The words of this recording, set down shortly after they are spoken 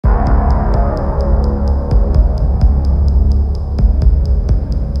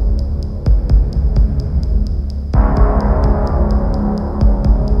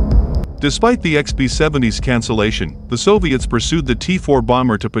Despite the XB-70's cancellation, the Soviets pursued the T-4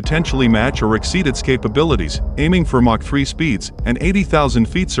 bomber to potentially match or exceed its capabilities, aiming for Mach 3 speeds, an 80,000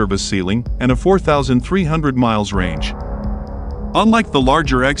 feet service ceiling, and a 4,300 miles range. Unlike the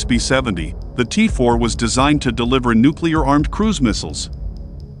larger XB-70, the T-4 was designed to deliver nuclear-armed cruise missiles.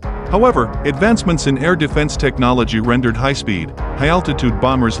 However, advancements in air defense technology rendered high-speed, high-altitude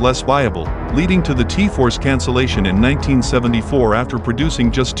bombers less viable, leading to the T-4's cancellation in 1974 after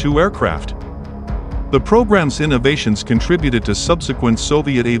producing just 2 aircraft. The program's innovations contributed to subsequent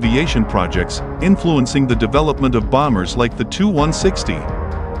Soviet aviation projects, influencing the development of bombers like the Tu-160.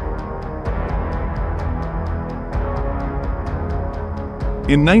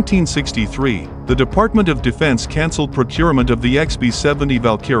 In 1963, the Department of Defense canceled procurement of the XB-70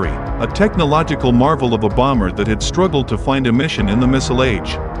 Valkyrie, a technological marvel of a bomber that had struggled to find a mission in the missile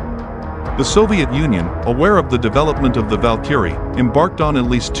age. The Soviet Union, aware of the development of the Valkyrie, embarked on at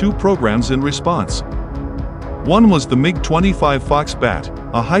least 2 programs in response. One was the MiG-25 Fox-Bat,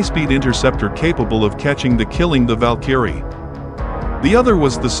 a high-speed interceptor capable of catching and killing the Valkyrie. The other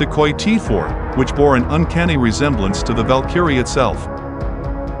was the Sukhoi T-4, which bore an uncanny resemblance to the Valkyrie itself.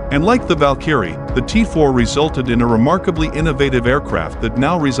 And like the Valkyrie, the T-4 resulted in a remarkably innovative aircraft that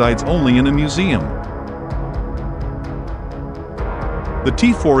now resides only in a museum. The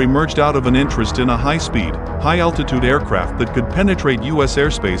T-4 emerged out of an interest in a high-speed, high-altitude aircraft that could penetrate U.S.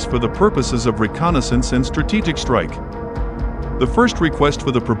 airspace for the purposes of reconnaissance and strategic strike. The first request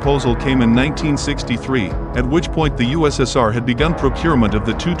for the proposal came in 1963, at which point the USSR had begun procurement of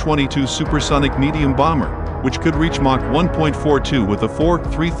the Tu-22 supersonic medium bomber, which could reach Mach 1.42 with a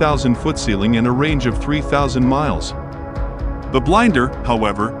 3,000-foot ceiling and a range of 3,000 miles. The blinder,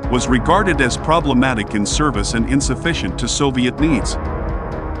 however, was regarded as problematic in service and insufficient to Soviet needs.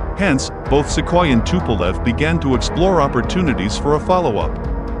 Hence, both Sukhoi and Tupolev began to explore opportunities for a follow-up.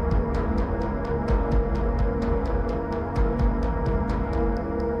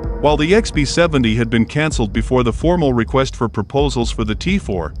 While the XB-70 had been cancelled before the formal request for proposals for the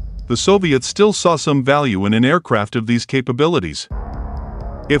T-4, the Soviets still saw some value in an aircraft of these capabilities.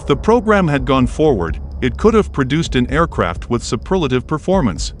 If the program had gone forward, it could have produced an aircraft with superlative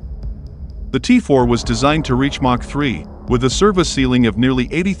performance. The T-4 was designed to reach Mach 3, with a service ceiling of nearly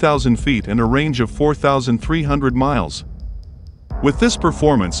 80,000 feet and a range of 4,300 miles. With this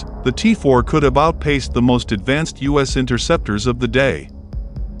performance, the T-4 could have outpaced the most advanced U.S. interceptors of the day.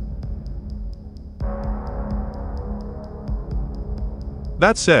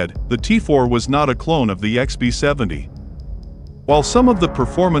 That said, the T-4 was not a clone of the XB-70. While some of the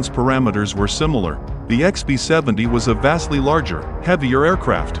performance parameters were similar, the XB-70 was a vastly larger, heavier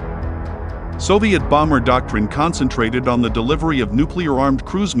aircraft. Soviet bomber doctrine concentrated on the delivery of nuclear-armed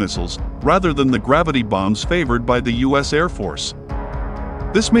cruise missiles, rather than the gravity bombs favored by the U.S. Air Force.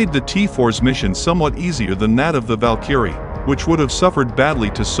 This made the T-4's mission somewhat easier than that of the Valkyrie, which would have suffered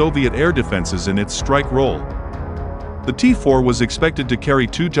badly to Soviet air defenses in its strike role. The T-4 was expected to carry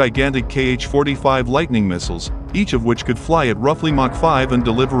 2 gigantic Kh-45 Lightning missiles, each of which could fly at roughly Mach 5 and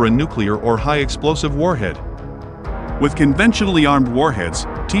deliver a nuclear or high-explosive warhead. With conventionally armed warheads,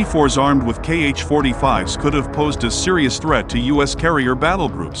 T-4s armed with Kh-45s could have posed a serious threat to U.S. carrier battle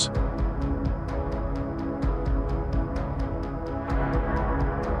groups.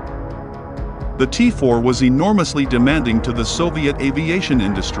 The T-4 was enormously demanding to the Soviet aviation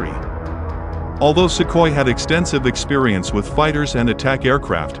industry. Although Sukhoi had extensive experience with fighters and attack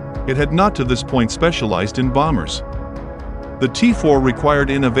aircraft, it had not to this point specialized in bombers. The T-4 required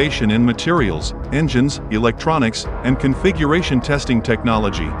innovation in materials, engines, electronics, and configuration testing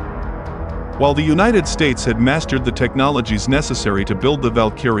technology. While the United States had mastered the technologies necessary to build the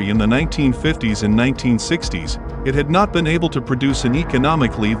Valkyrie in the 1950s and 1960s, it had not been able to produce an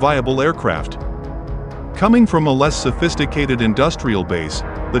economically viable aircraft. Coming from a less sophisticated industrial base,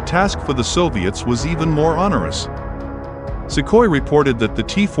 the task for the Soviets was even more onerous. Sukhoi reported that the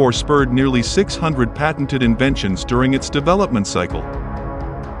T-4 spurred nearly 600 patented inventions during its development cycle.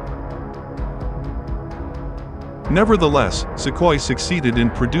 Nevertheless, Sukhoi succeeded in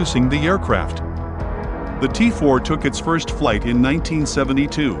producing the aircraft. The T-4 took its first flight in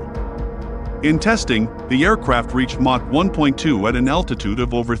 1972. In testing, the aircraft reached Mach 1.2 at an altitude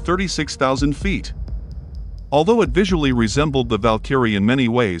of over 36,000 feet. Although it visually resembled the Valkyrie in many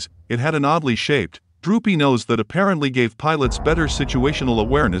ways, it had an oddly shaped, droopy nose that apparently gave pilots better situational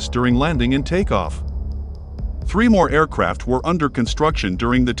awareness during landing and takeoff. 3 more aircraft were under construction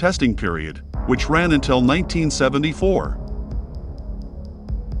during the testing period, which ran until 1974.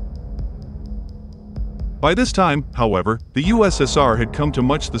 By this time, however, the USSR had come to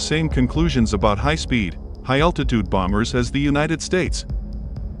much the same conclusions about high-speed, high-altitude bombers as the United States.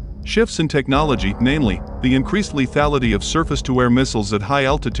 Shifts in technology, namely, the increased lethality of surface-to-air missiles at high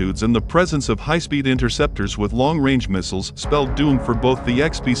altitudes and the presence of high-speed interceptors with long-range missiles, spelled doom for both the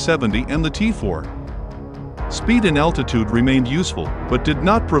XB-70 and the T-4. Speed and altitude remained useful, but did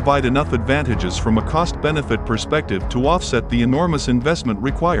not provide enough advantages from a cost-benefit perspective to offset the enormous investment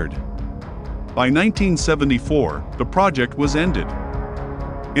required. By 1974, the project was ended.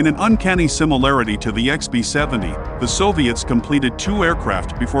 In an uncanny similarity to the XB-70, the Soviets completed 2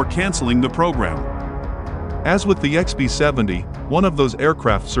 aircraft before canceling the program. As with the XB-70, one of those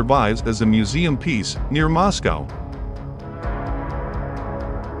aircraft survives as a museum piece near Moscow.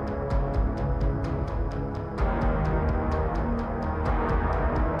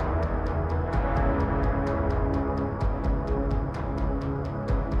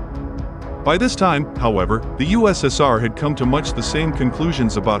 By this time, however, the USSR had come to much the same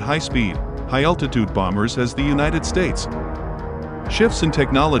conclusions about high-speed, high-altitude bombers as the United States. Shifts in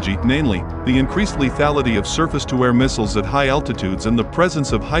technology, namely, the increased lethality of surface-to-air missiles at high altitudes and the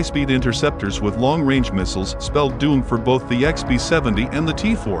presence of high-speed interceptors with long-range missiles, spelled doom for both the XB-70 and the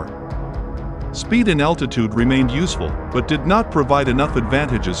T-4. Speed and altitude remained useful, but did not provide enough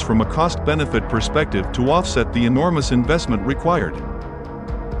advantages from a cost-benefit perspective to offset the enormous investment required.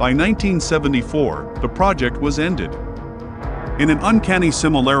 By 1974, the project was ended. In an uncanny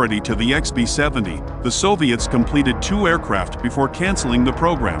similarity to the XB-70, the Soviets completed 2 aircraft before canceling the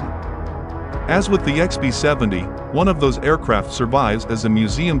program. As with the XB-70, one of those aircraft survives as a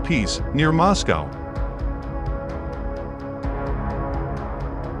museum piece near Moscow.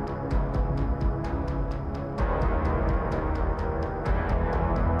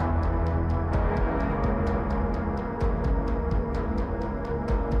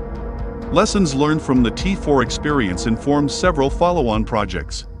 Lessons learned from the T-4 experience informed several follow-on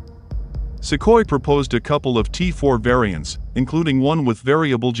projects. Sukhoi proposed a couple of T-4 variants, including one with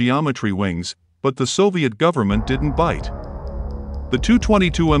variable geometry wings, but the Soviet government didn't bite. The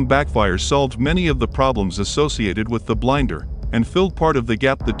Tu-22M backfires solved many of the problems associated with the blinder, and filled part of the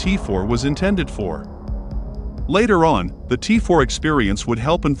gap the T-4 was intended for. Later on, the T-4 experience would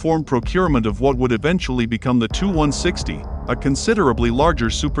help inform procurement of what would eventually become the Tu-160, a considerably larger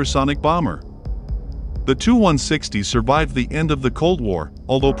supersonic bomber. The Tu-160 survived the end of the Cold War,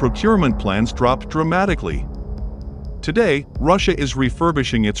 although procurement plans dropped dramatically. Today, Russia is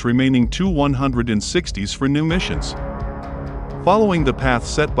refurbishing its remaining Tu-160s for new missions. Following the path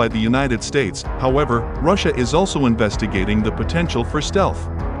set by the United States, however, Russia is also investigating the potential for stealth.